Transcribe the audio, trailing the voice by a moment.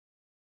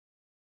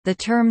The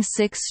term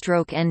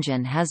six-stroke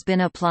engine has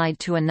been applied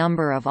to a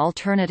number of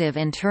alternative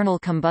internal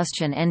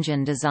combustion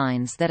engine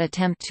designs that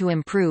attempt to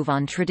improve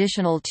on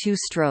traditional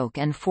two-stroke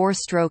and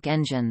four-stroke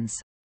engines.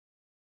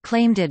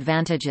 Claimed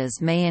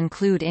advantages may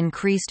include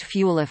increased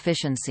fuel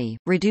efficiency,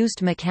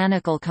 reduced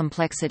mechanical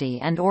complexity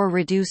and/or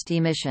reduced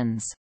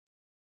emissions.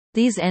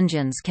 These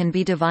engines can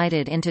be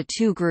divided into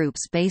two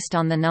groups based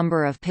on the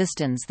number of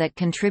pistons that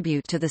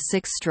contribute to the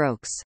 6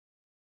 strokes.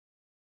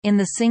 In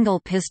the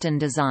single-piston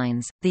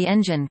designs, the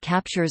engine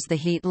captures the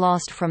heat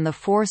lost from the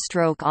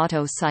 4-stroke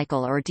Otto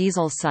cycle or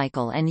diesel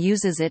cycle and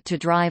uses it to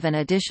drive an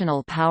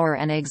additional power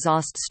and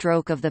exhaust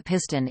stroke of the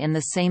piston in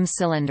the same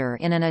cylinder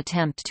in an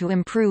attempt to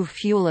improve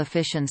fuel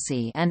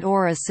efficiency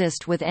and/or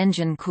assist with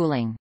engine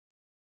cooling.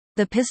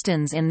 The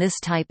pistons in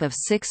this type of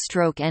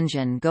 6-stroke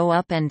engine go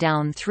up and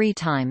down 3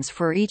 times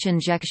for each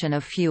injection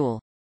of fuel.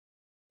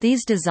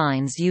 These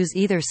designs use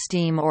either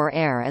steam or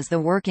air as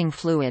the working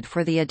fluid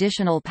for the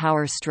additional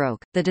power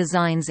stroke. The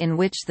designs in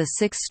which the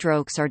 6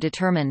 strokes are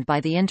determined by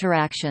the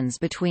interactions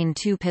between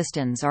two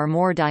pistons are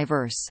more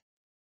diverse.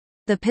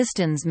 The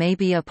pistons may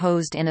be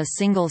opposed in a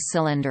single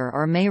cylinder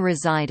or may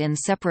reside in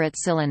separate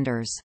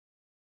cylinders.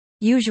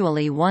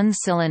 Usually one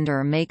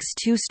cylinder makes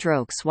 2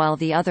 strokes while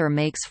the other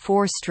makes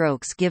 4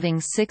 strokes,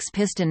 giving 6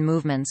 piston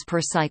movements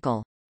per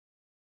cycle.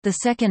 The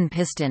second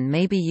piston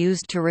may be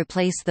used to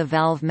replace the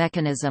valve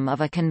mechanism of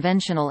a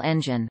conventional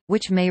engine,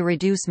 which may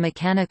reduce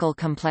mechanical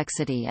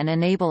complexity and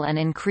enable an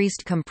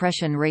increased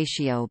compression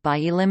ratio by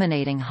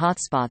eliminating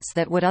hotspots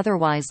that would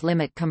otherwise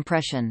limit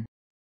compression.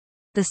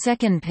 The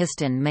second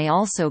piston may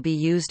also be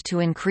used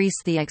to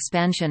increase the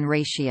expansion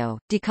ratio,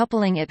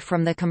 decoupling it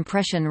from the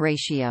compression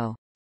ratio.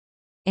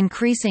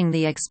 Increasing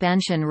the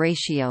expansion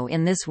ratio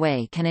in this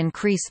way can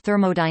increase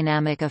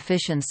thermodynamic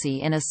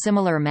efficiency in a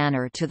similar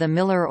manner to the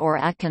Miller or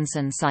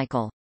Atkinson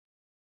cycle.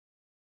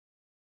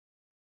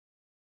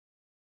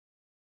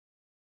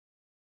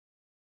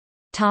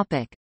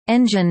 Topic: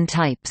 Engine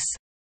types.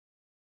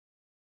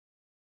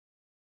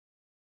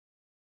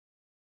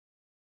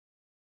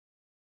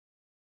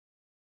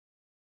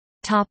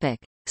 Topic: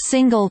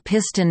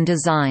 Single-piston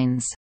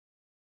designs.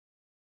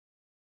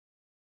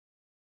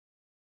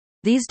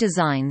 These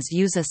designs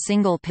use a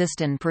single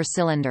piston per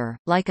cylinder,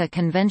 like a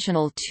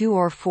conventional 2-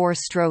 or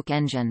 4-stroke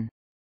engine.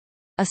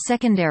 A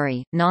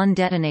secondary,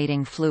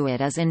 non-detonating fluid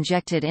is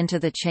injected into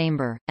the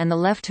chamber, and the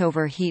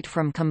leftover heat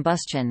from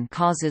combustion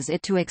causes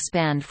it to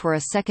expand for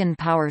a second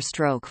power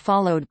stroke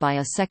followed by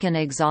a second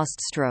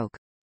exhaust stroke.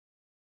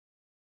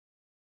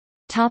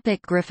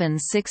 Griffin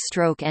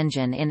 6-stroke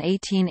engine. In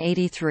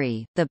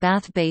 1883, the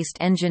Bath-based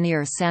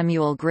engineer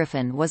Samuel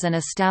Griffin was an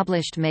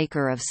established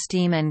maker of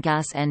steam and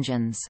gas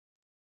engines.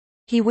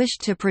 He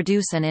wished to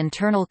produce an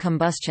internal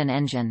combustion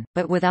engine,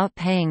 but without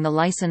paying the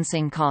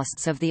licensing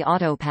costs of the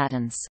Otto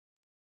patents.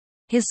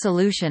 His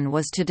solution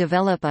was to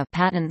develop a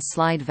patent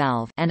slide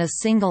valve and a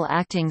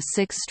single-acting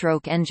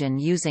 6-stroke engine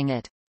using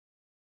it.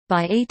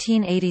 By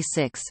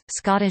 1886,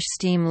 Scottish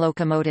steam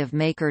locomotive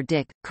maker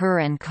Dick,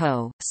 Kerr &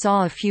 Co.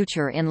 saw a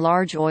future in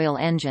large oil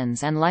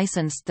engines and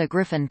licensed the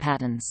Griffin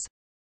patents.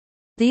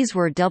 These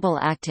were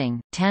double-acting,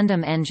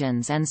 tandem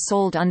engines and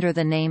sold under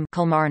the name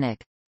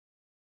Kilmarnock.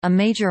 A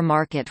major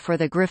market for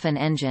the Griffin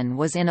engine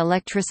was in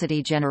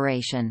electricity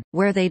generation,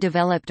 where they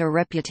developed a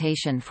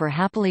reputation for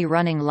happily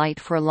running light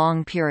for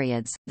long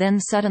periods, then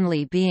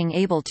suddenly being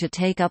able to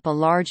take up a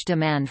large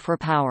demand for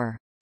power.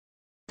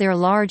 Their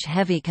large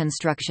heavy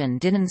construction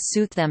didn't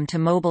suit them to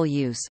mobile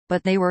use,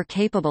 but they were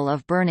capable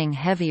of burning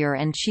heavier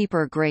and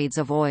cheaper grades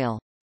of oil.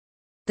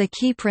 The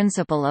key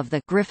principle of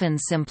the Griffin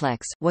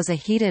simplex was a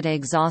heated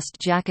exhaust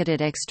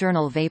jacketed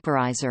external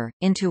vaporizer,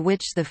 into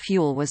which the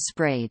fuel was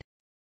sprayed.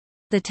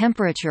 The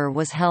temperature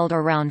was held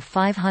around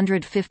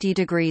 550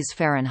 degrees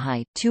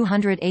Fahrenheit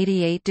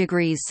 (288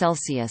 degrees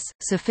Celsius),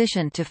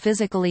 sufficient to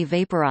physically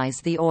vaporize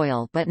the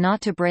oil but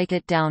not to break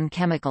it down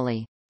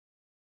chemically.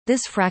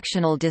 This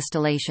fractional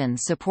distillation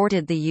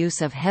supported the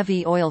use of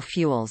heavy oil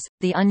fuels,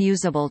 the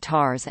unusable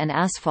tars and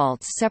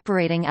asphalts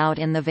separating out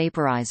in the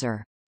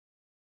vaporizer.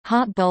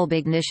 Hot bulb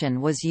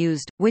ignition was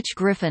used, which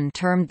Griffin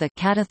termed the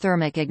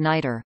catothermic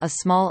igniter, a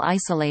small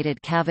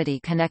isolated cavity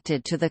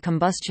connected to the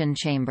combustion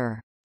chamber.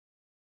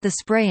 The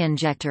spray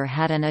injector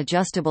had an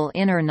adjustable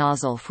inner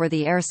nozzle for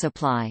the air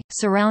supply,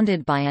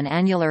 surrounded by an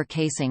annular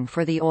casing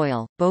for the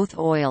oil, both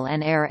oil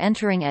and air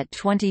entering at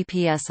 20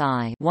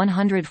 psi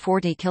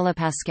 (140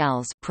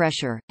 kilopascals)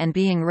 pressure, and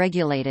being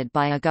regulated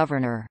by a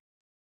governor.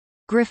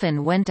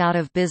 Griffin went out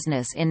of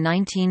business in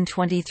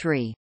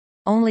 1923.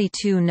 Only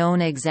 2 known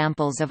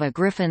examples of a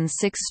Griffin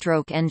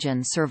 6-stroke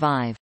engine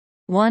survive.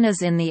 One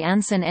is in the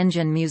Anson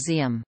Engine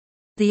Museum.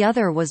 The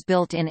other was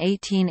built in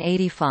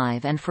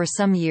 1885 and for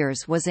some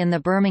years was in the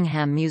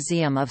Birmingham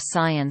Museum of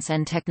Science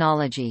and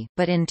Technology,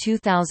 but in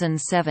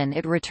 2007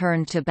 it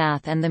returned to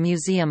Bath and the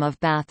Museum of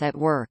Bath at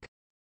Work.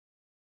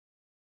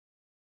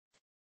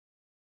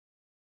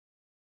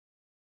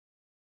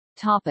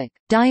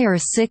 Dyer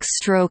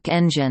 6-stroke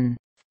engine.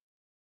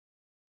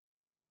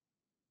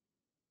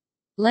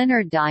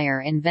 Leonard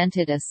Dyer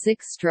invented a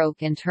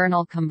six-stroke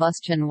internal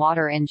combustion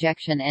water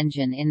injection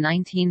engine in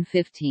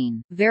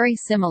 1915, very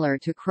similar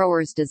to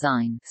Crower's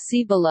design,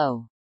 see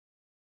below.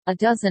 A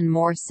dozen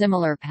more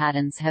similar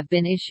patents have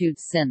been issued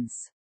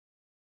since.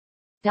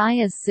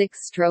 Dyer's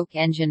six-stroke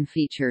engine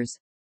features: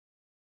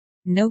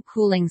 no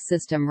cooling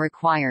system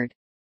required,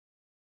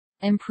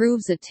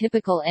 improves a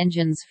typical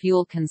engine's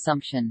fuel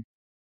consumption,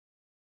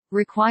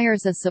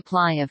 requires a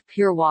supply of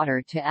pure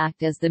water to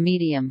act as the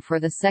medium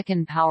for the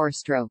second power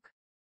stroke,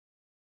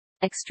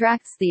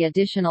 extracts the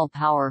additional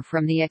power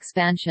from the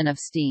expansion of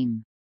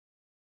steam.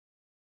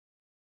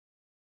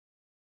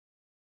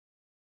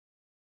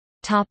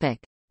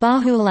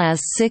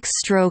 Bajulaz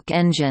six-stroke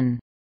engine.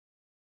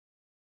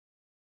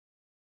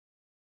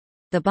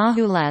 The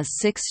Bajulaz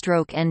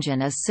six-stroke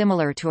engine is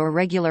similar to a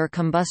regular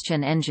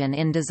combustion engine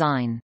in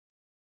design.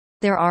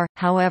 There are,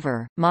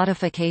 however,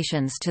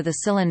 modifications to the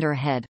cylinder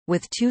head,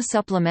 with two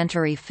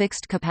supplementary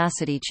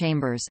fixed-capacity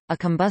chambers, a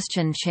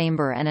combustion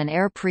chamber and an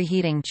air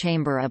preheating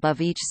chamber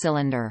above each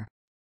cylinder.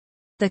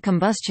 The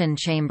combustion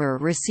chamber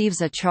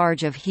receives a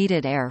charge of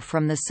heated air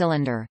from the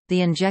cylinder.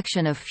 The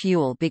injection of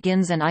fuel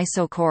begins an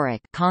isochoric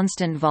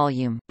constant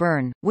volume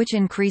burn, which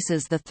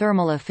increases the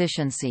thermal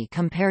efficiency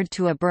compared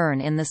to a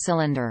burn in the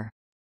cylinder.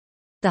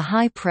 The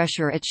high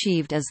pressure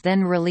achieved is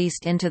then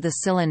released into the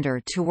cylinder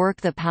to work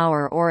the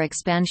power or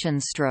expansion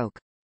stroke.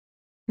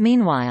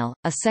 Meanwhile,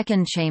 a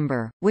second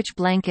chamber, which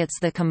blankets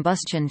the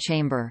combustion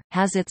chamber,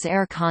 has its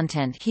air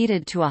content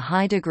heated to a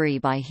high degree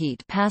by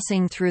heat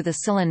passing through the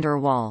cylinder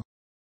wall.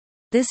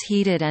 This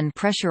heated and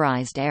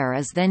pressurized air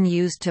is then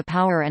used to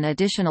power an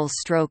additional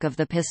stroke of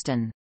the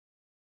piston.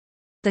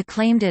 The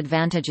claimed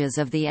advantages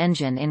of the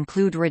engine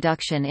include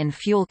reduction in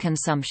fuel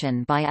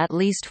consumption by at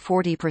least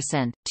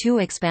 40%, 2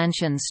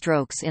 expansion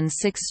strokes in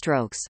 6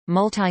 strokes,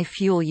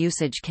 multi-fuel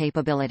usage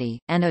capability,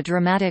 and a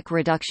dramatic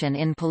reduction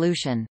in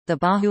pollution. The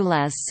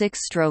Bajulaz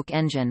six-stroke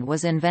engine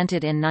was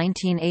invented in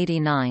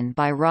 1989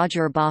 by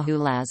Roger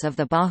Bajulaz of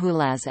the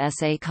Bajulaz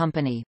SA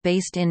Company,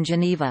 based in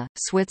Geneva,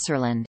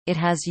 Switzerland. It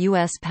has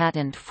U.S.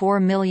 patent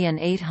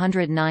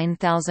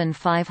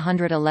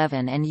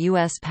 4,809,511 and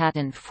U.S.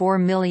 patent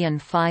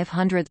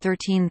 4,513,568.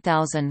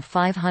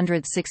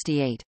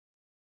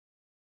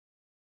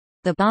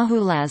 The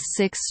Bajulaz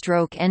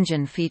six-stroke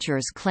engine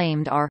features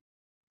claimed are: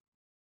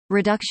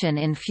 reduction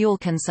in fuel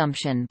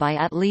consumption by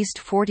at least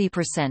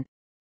 40%,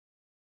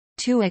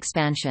 2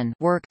 expansion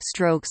work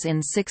strokes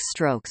in 6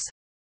 strokes,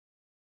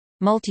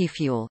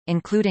 multi-fuel,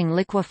 including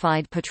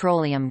liquefied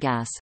petroleum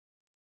gas,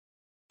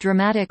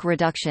 dramatic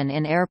reduction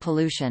in air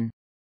pollution,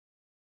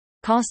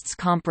 costs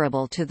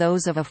comparable to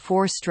those of a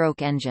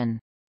 4-stroke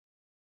engine.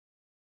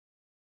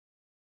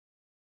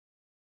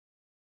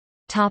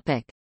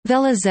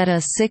 Velozeta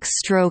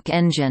six-stroke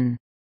engine.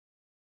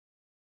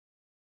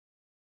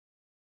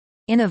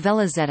 In a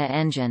Velozeta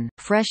engine,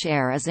 fresh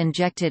air is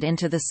injected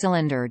into the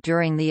cylinder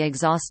during the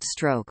exhaust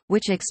stroke,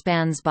 which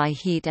expands by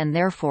heat and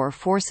therefore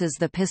forces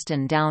the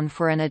piston down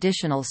for an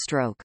additional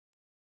stroke.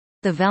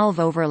 The valve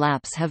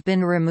overlaps have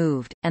been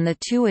removed, and the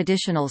 2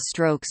 additional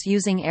strokes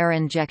using air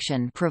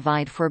injection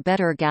provide for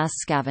better gas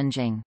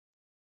scavenging.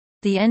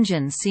 The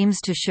engine seems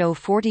to show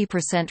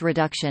 40%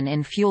 reduction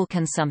in fuel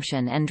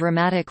consumption and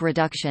dramatic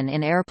reduction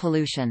in air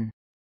pollution.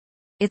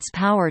 Its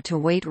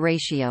power-to-weight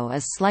ratio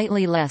is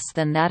slightly less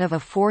than that of a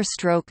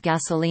 4-stroke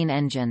gasoline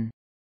engine.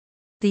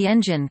 The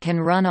engine can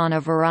run on a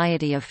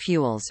variety of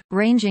fuels,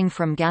 ranging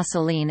from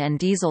gasoline and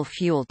diesel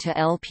fuel to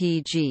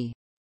LPG.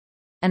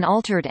 An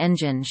altered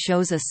engine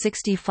shows a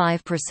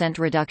 65%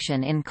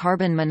 reduction in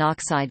carbon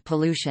monoxide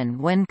pollution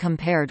when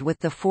compared with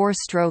the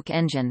 4-stroke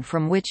engine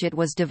from which it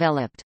was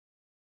developed.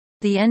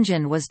 The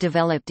engine was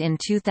developed in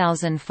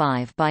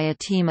 2005 by a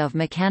team of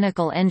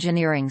mechanical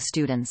engineering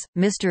students,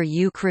 Mr.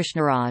 U.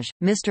 Krishnaraj,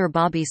 Mr.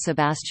 Bobby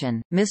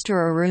Sebastian, Mr.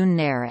 Arun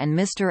Nair and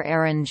Mr.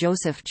 Aaron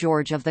Joseph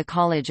George of the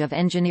College of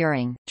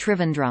Engineering,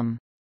 Trivandrum.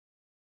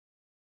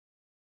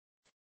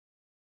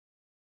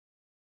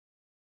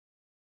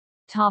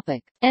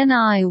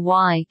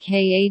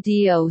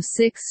 NIYKADO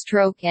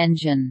six-stroke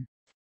engine.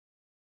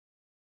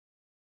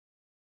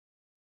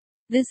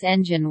 This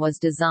engine was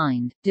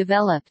designed,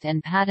 developed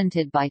and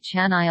patented by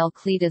Channayal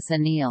Cletus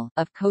Anil,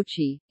 of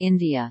Kochi,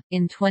 India,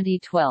 in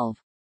 2012.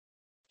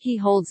 He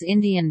holds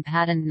Indian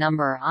patent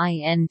number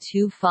IN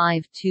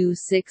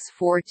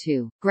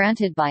 252642,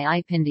 granted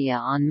by IPIndia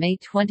on May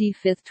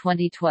 25,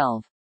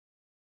 2012.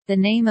 The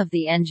name of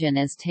the engine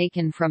is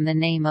taken from the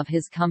name of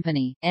his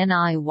company,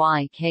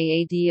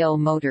 NIYKADO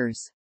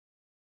Motors.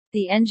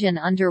 The engine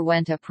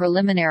underwent a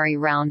preliminary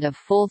round of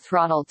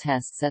full-throttle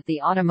tests at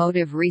the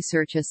Automotive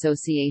Research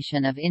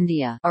Association of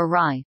India,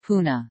 ARI,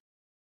 Pune.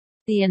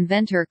 The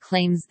inventor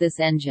claims this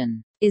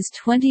engine is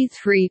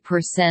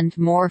 23%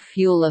 more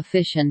fuel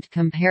efficient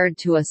compared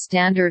to a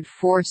standard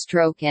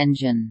 4-stroke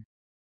engine,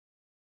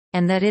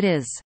 and that it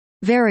is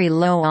very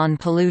low on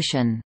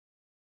pollution.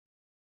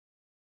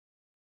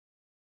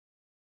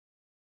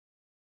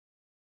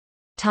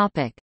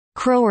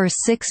 Crower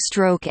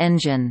six-stroke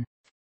engine.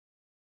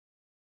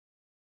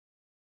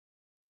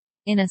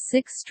 In a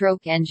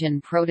six-stroke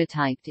engine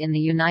prototyped in the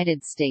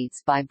United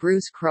States by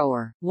Bruce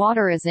Crower,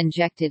 water is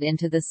injected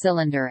into the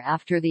cylinder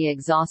after the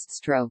exhaust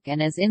stroke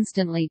and is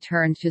instantly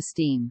turned to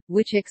steam,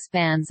 which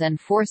expands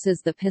and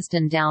forces the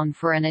piston down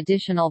for an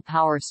additional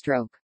power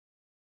stroke.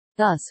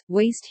 Thus,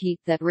 waste heat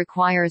that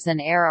requires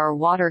an air or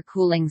water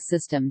cooling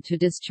system to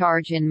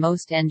discharge in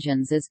most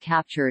engines is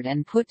captured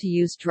and put to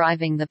use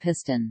driving the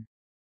piston.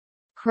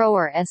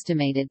 Crower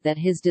estimated that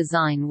his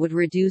design would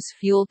reduce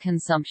fuel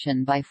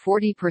consumption by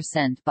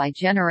 40% by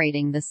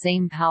generating the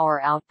same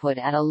power output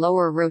at a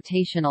lower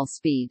rotational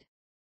speed.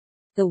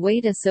 The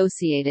weight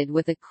associated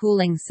with a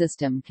cooling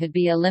system could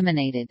be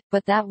eliminated,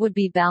 but that would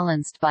be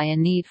balanced by a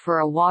need for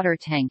a water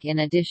tank in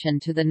addition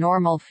to the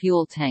normal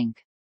fuel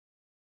tank.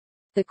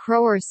 The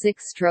Crower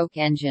six-stroke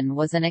engine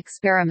was an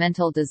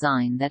experimental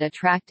design that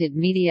attracted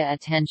media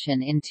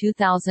attention in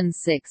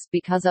 2006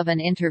 because of an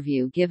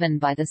interview given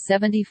by the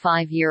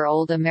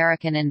 75-year-old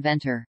American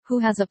inventor, who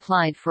has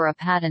applied for a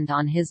patent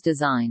on his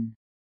design.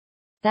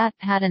 That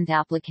patent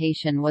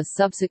application was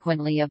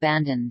subsequently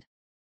abandoned.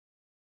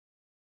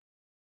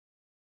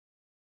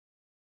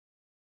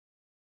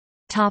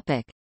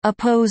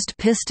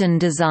 Opposed-piston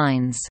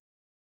designs.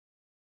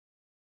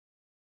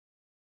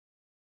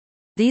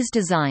 These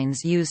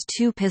designs use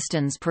two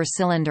pistons per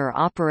cylinder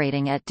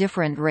operating at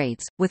different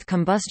rates, with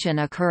combustion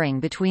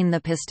occurring between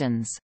the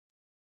pistons.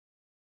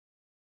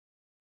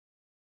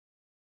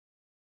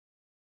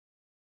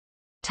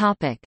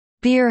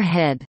 Beare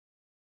head.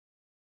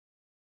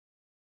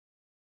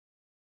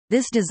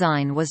 This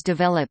design was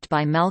developed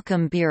by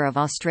Malcolm Beare of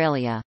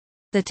Australia.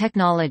 The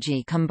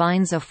technology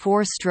combines a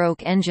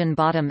four-stroke engine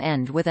bottom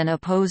end with an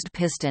opposed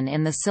piston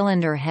in the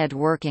cylinder head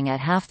working at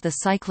half the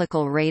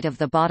cyclical rate of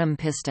the bottom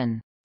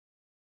piston.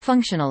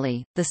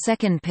 Functionally, the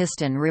second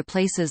piston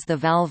replaces the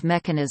valve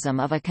mechanism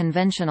of a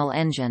conventional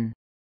engine.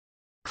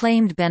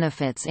 Claimed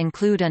benefits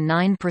include a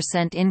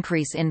 9%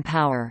 increase in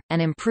power, an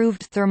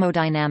improved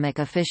thermodynamic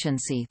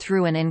efficiency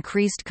through an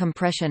increased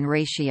compression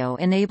ratio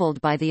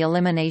enabled by the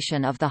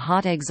elimination of the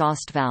hot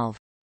exhaust valve.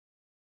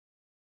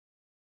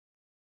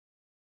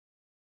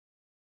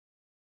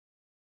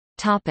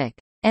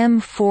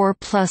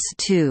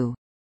 M4+2.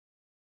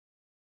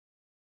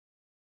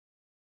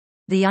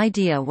 The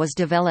idea was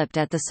developed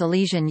at the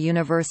Silesian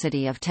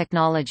University of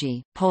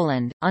Technology,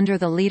 Poland, under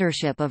the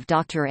leadership of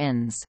Dr.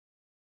 Ins.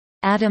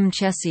 Adam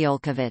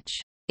Czesiolkiewicz.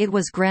 It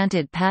was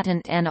granted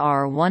patent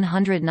NR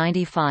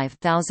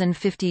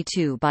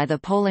 195052 by the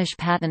Polish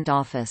Patent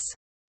Office.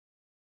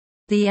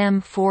 The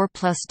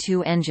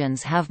M4+2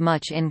 engines have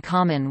much in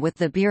common with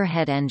the Beare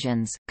head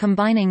engines,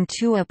 combining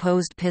two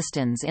opposed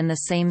pistons in the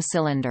same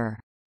cylinder.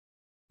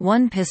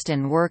 One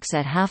piston works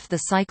at half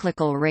the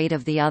cyclical rate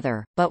of the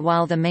other, but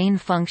while the main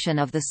function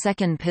of the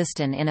second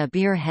piston in a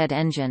Beare head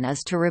engine is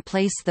to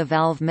replace the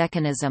valve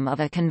mechanism of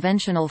a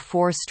conventional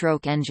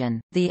four-stroke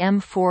engine, the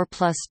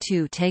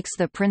M4+2 takes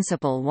the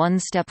principle one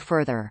step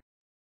further.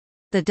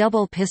 The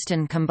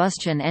double-piston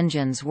combustion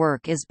engine's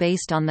work is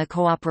based on the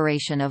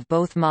cooperation of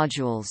both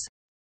modules.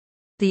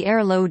 The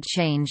air load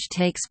change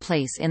takes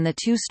place in the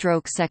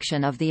two-stroke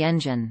section of the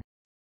engine.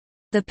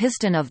 The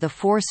piston of the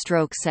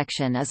four-stroke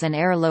section is an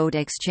air load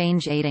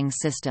exchange aiding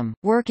system,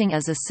 working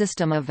as a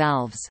system of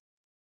valves.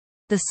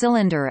 The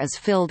cylinder is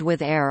filled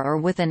with air or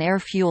with an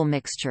air-fuel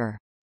mixture.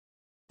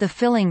 The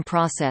filling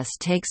process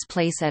takes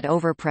place at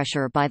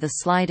overpressure by the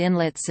slide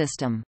inlet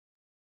system.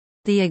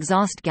 The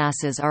exhaust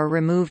gases are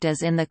removed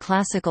as in the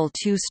classical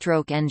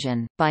two-stroke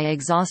engine, by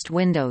exhaust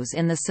windows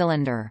in the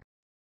cylinder.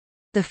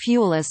 The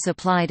fuel is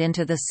supplied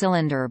into the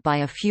cylinder by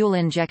a fuel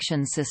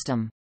injection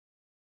system.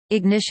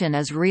 Ignition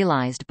is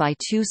realized by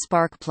two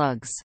spark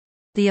plugs.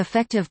 The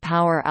effective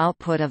power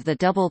output of the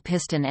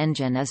double-piston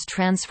engine is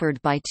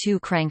transferred by two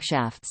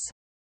crankshafts.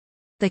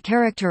 The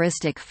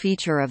characteristic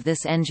feature of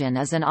this engine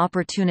is an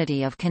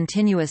opportunity of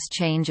continuous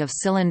change of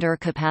cylinder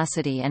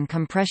capacity and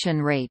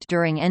compression rate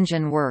during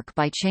engine work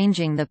by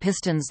changing the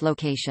piston's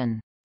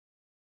location.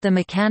 The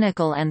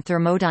mechanical and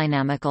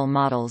thermodynamical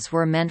models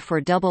were meant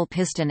for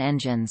double-piston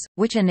engines,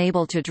 which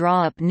enable to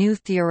draw up new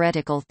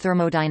theoretical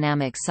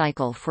thermodynamic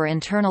cycle for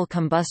internal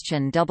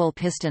combustion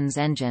double-pistons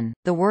engine.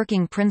 The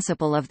working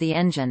principle of the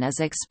engine is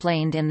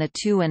explained in the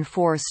 2- and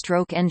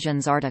 4-stroke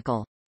engines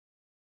article.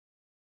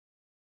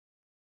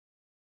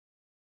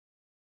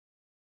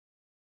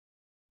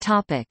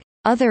 Topic: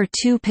 Other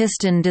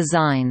two-piston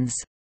designs.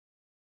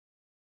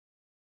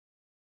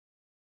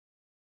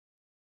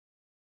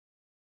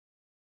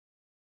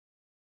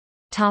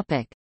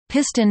 Topic: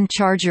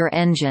 Piston-charger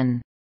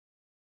engine.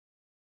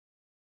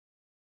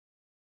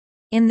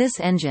 In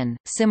this engine,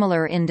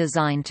 similar in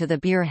design to the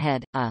Beare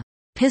head, a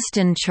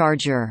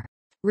piston-charger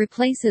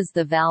replaces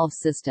the valve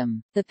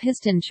system. The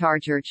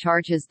piston-charger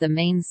charges the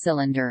main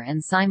cylinder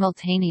and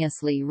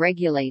simultaneously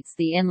regulates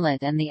the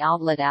inlet and the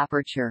outlet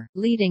aperture,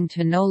 leading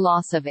to no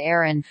loss of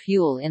air and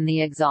fuel in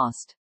the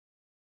exhaust.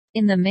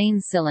 In the main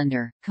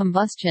cylinder,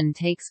 combustion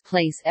takes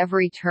place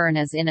every turn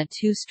as in a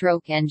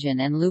two-stroke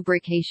engine and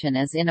lubrication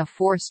as in a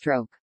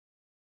four-stroke.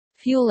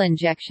 Fuel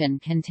injection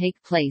can take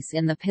place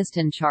in the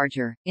piston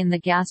charger, in the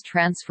gas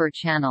transfer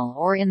channel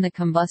or in the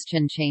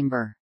combustion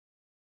chamber.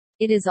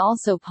 It is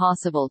also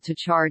possible to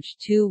charge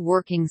two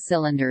working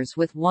cylinders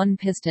with one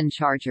piston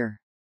charger.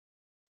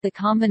 The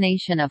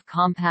combination of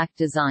compact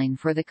design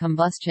for the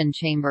combustion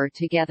chamber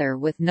together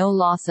with no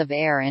loss of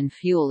air and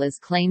fuel is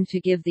claimed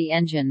to give the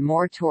engine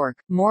more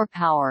torque, more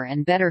power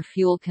and better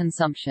fuel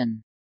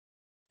consumption.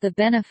 The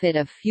benefit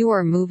of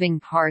fewer moving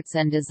parts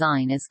and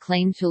design is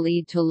claimed to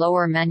lead to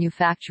lower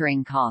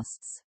manufacturing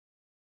costs.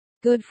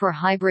 Good for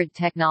hybrid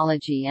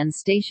technology and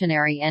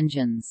stationary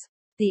engines.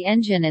 The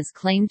engine is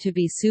claimed to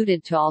be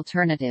suited to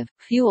alternative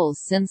fuels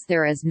since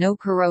there is no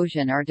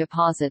corrosion or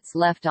deposits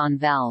left on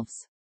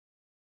valves.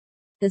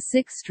 The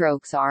 6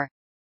 strokes are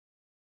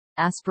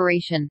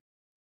aspiration,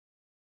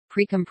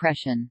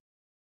 precompression,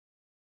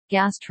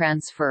 gas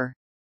transfer,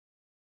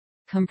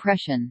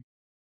 compression,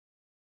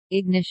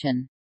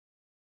 ignition,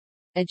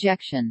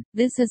 ejection.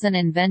 This is an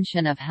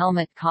invention of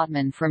Helmut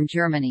Kottmann from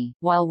Germany,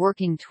 while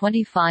working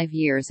 25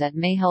 years at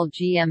Mayhel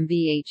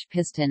GmbH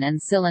piston and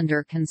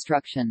cylinder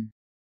construction.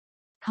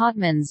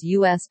 Kottmann's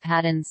U.S.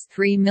 patents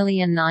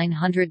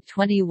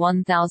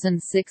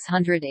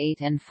 3,921,608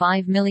 and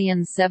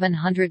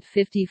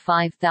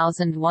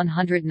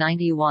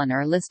 5,755,191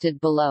 are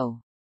listed below.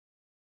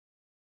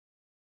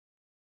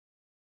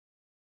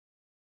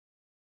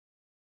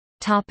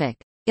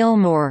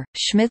 Ilmor,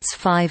 Schmitz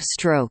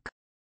 5-stroke.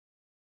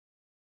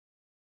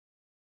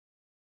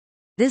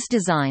 This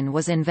design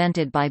was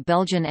invented by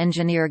Belgian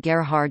engineer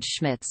Gerhard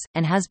Schmitz,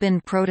 and has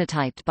been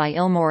prototyped by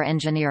Ilmor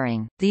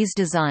Engineering. These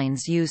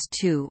designs use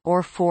 2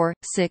 or 4,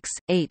 6,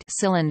 8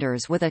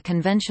 cylinders with a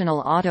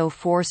conventional Otto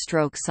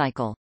 4-stroke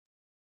cycle.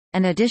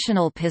 An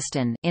additional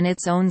piston in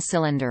its own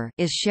cylinder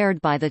is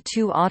shared by the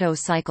 2 Otto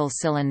cycle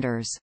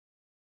cylinders.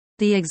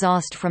 The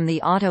exhaust from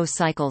the Otto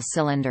cycle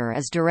cylinder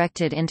is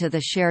directed into the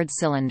shared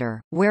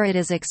cylinder, where it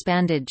is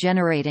expanded,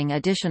 generating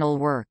additional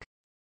work.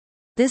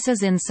 This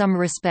is in some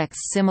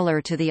respects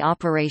similar to the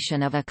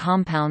operation of a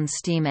compound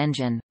steam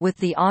engine, with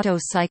the Otto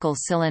cycle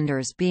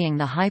cylinders being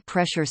the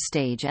high-pressure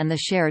stage and the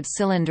shared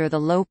cylinder the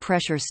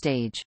low-pressure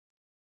stage.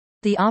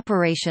 The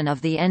operation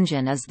of the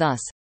engine is thus.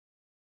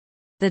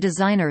 The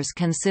designers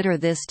consider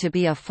this to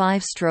be a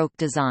 5-stroke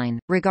design,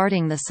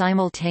 regarding the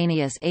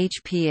simultaneous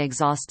HP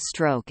exhaust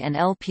stroke and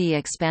LP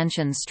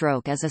expansion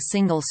stroke as a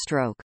single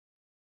stroke.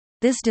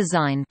 This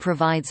design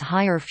provides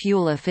higher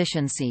fuel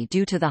efficiency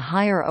due to the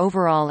higher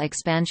overall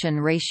expansion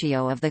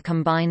ratio of the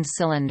combined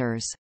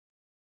cylinders.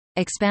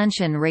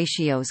 Expansion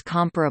ratios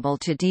comparable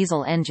to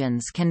diesel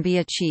engines can be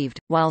achieved,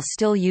 while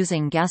still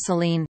using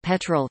gasoline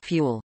petrol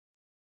fuel.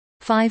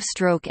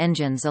 5-stroke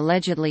engines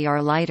allegedly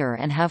are lighter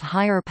and have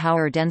higher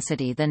power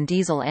density than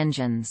diesel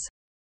engines.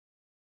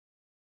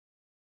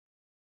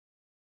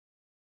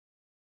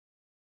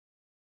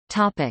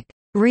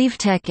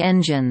 Revetec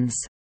engines.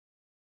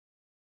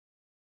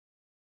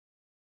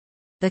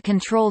 The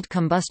controlled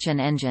combustion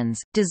engines,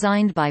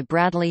 designed by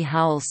Bradley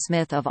Howell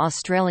Smith of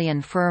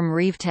Australian firm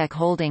Revetec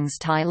Holdings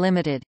Thai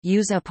Limited,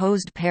 use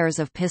opposed pairs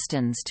of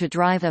pistons to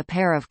drive a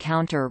pair of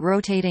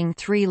counter-rotating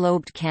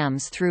 3-lobed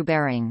cams through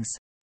bearings.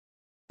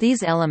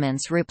 These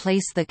elements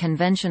replace the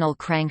conventional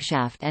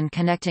crankshaft and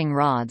connecting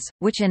rods,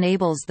 which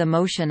enables the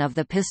motion of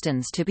the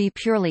pistons to be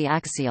purely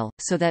axial,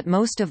 so that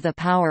most of the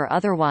power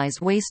otherwise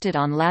wasted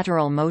on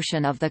lateral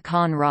motion of the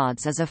con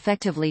rods is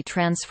effectively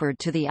transferred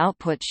to the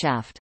output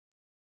shaft.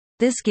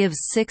 This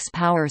gives 6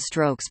 power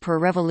strokes per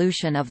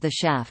revolution of the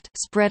shaft,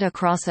 spread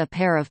across a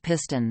pair of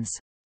pistons.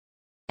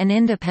 An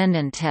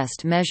independent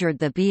test measured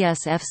the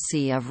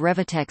BSFC of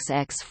Revetec's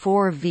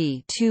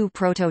X4V2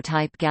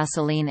 prototype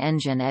gasoline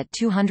engine at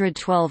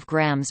 212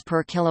 grams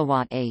per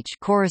kilowatt-h,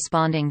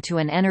 corresponding to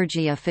an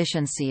energy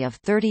efficiency of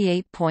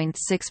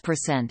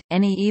 38.6%.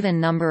 Any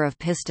even number of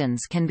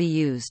pistons can be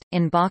used.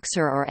 In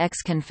boxer or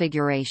X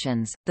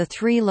configurations, the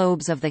 3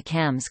 lobes of the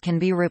cams can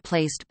be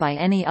replaced by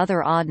any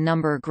other odd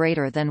number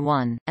greater than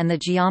 1, and the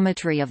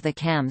geometry of the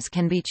cams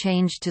can be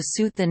changed to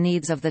suit the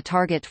needs of the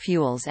target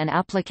fuels and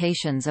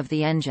applications of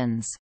the engines.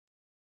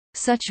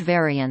 Such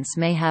variants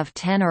may have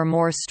 10 or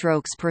more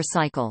strokes per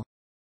cycle.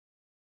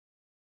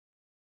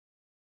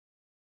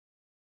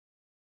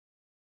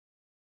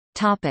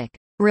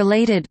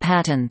 Related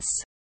patents.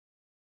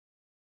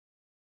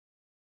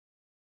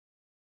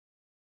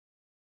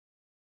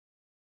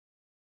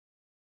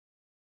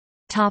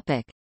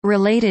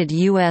 Related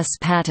U.S.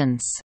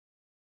 patents.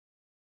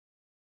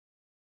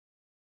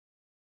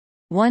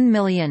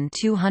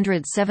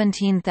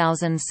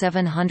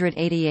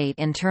 1,217,788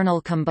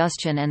 internal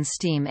combustion and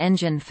steam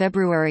engine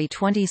February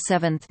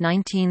 27,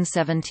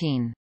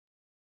 1917.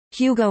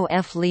 Hugo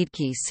F.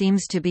 Liedtke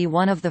seems to be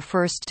one of the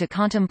first to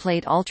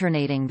contemplate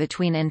alternating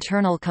between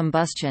internal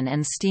combustion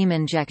and steam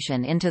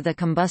injection into the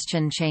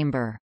combustion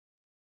chamber.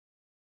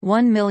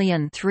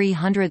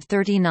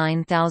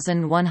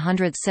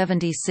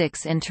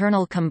 1,339,176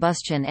 internal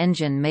combustion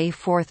engine May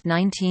 4,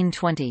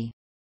 1920.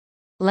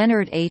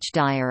 Leonard H.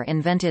 Dyer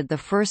invented the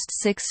first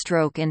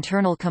 6-stroke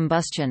internal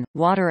combustion,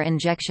 water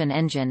injection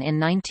engine in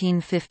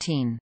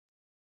 1915.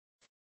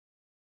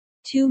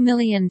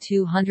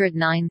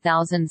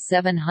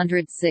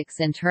 2,209,706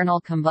 internal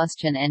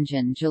combustion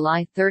engine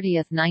July 30,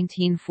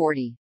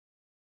 1940.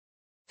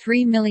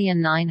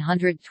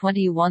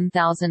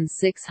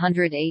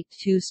 3,921,608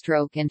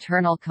 two-stroke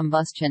internal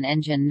combustion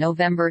engine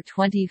November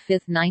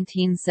 25,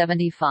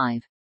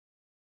 1975.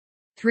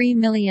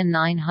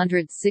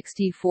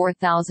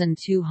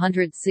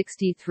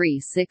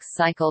 3,964,263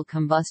 six-cycle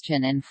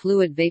combustion and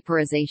fluid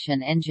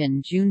vaporization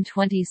engine June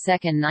 22,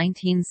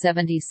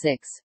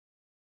 1976.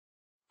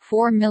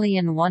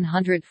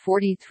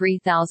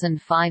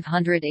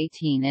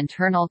 4,143,518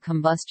 internal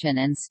combustion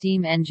and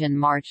steam engine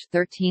March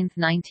 13,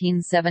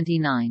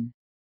 1979.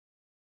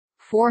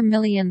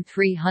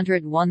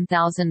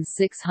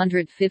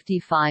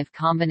 4,301,655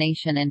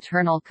 combination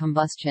internal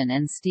combustion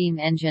and steam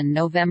engine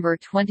November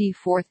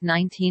 24,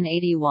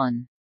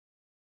 1981.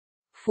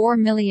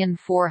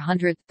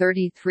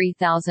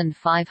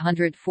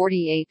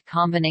 4,433,548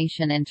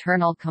 combination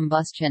internal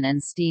combustion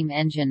and steam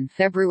engine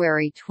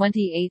February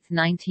 28,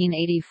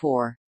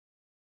 1984.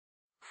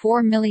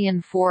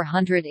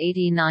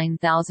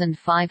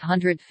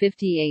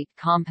 4,489,558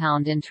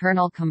 compound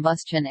internal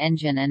combustion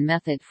engine and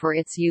method for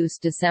its use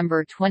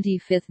December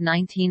 25,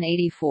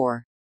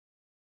 1984.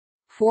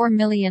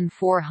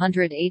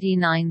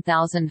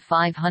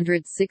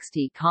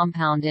 4,489,560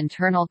 compound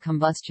internal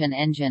combustion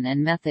engine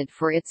and method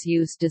for its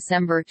use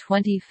December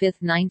 25,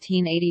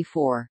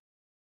 1984.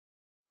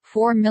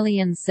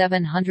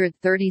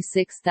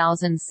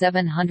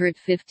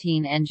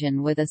 4,736,715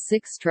 engine with a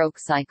 6-stroke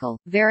cycle,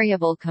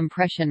 variable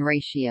compression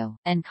ratio,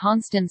 and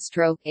constant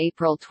stroke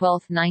April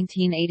 12,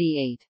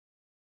 1988.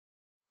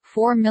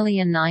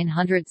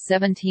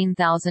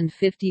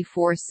 4,917,054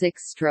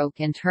 6-stroke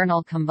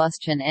internal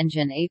combustion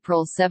engine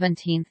April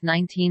 17,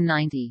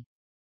 1990.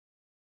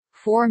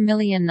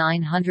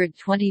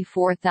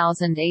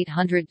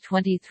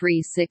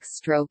 4,924,823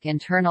 6-stroke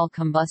internal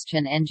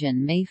combustion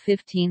engine May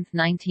 15,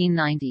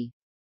 1990.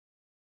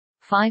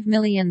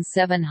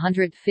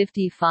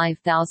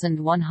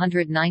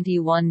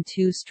 5,755,191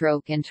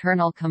 two-stroke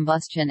internal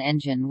combustion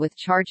engine with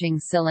charging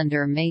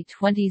cylinder May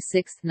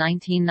 26,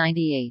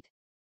 1998.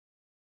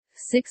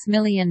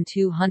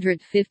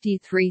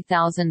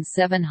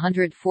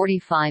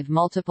 6,253,745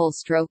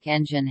 multiple-stroke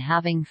engine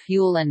having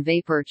fuel and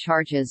vapor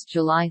charges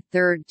July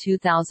 3,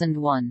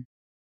 2001.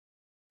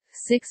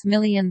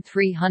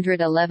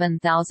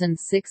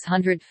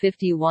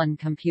 6,311,651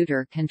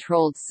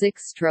 computer-controlled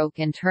 6-stroke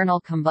internal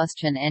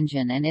combustion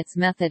engine and its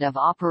method of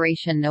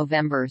operation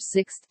November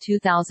 6,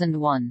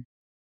 2001.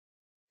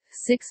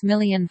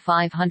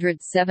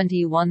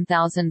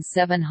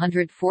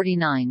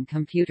 6,571,749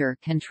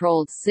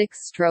 computer-controlled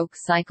 6-stroke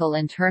cycle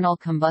internal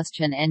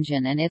combustion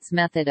engine and its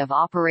method of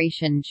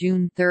operation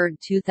June 3,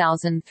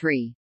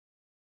 2003.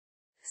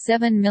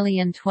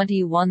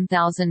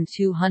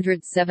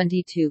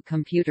 7,021,272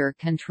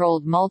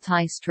 computer-controlled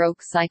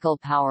multi-stroke cycle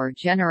power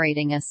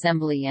generating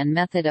assembly and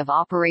method of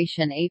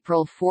operation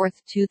April 4,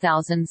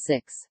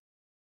 2006.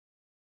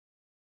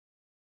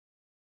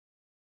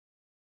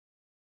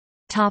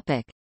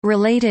 Topic: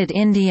 Related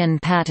Indian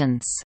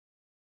patents.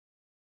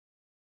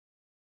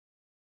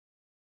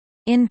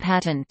 In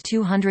patent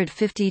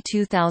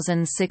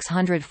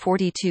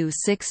 252,642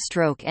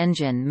 6-stroke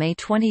engine May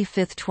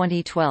 25,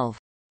 2012.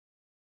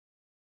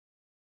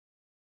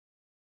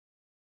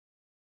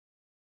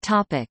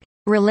 Topic: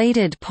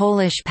 Related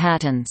Polish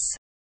patents.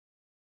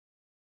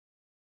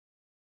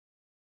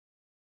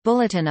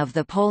 Bulletin of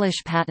the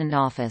Polish Patent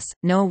Office,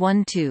 No.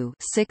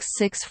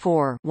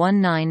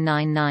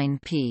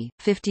 12-664-1999 p.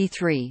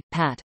 53,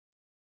 Pat.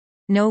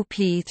 No.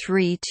 p.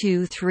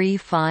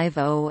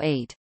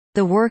 323508.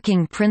 The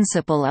Working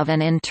Principle of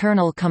an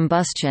Internal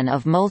Combustion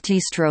of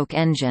Multi-Stroke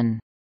Engine.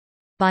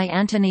 By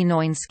Antoni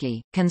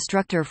Noński,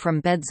 constructor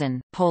from Bedzin,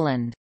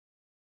 Poland.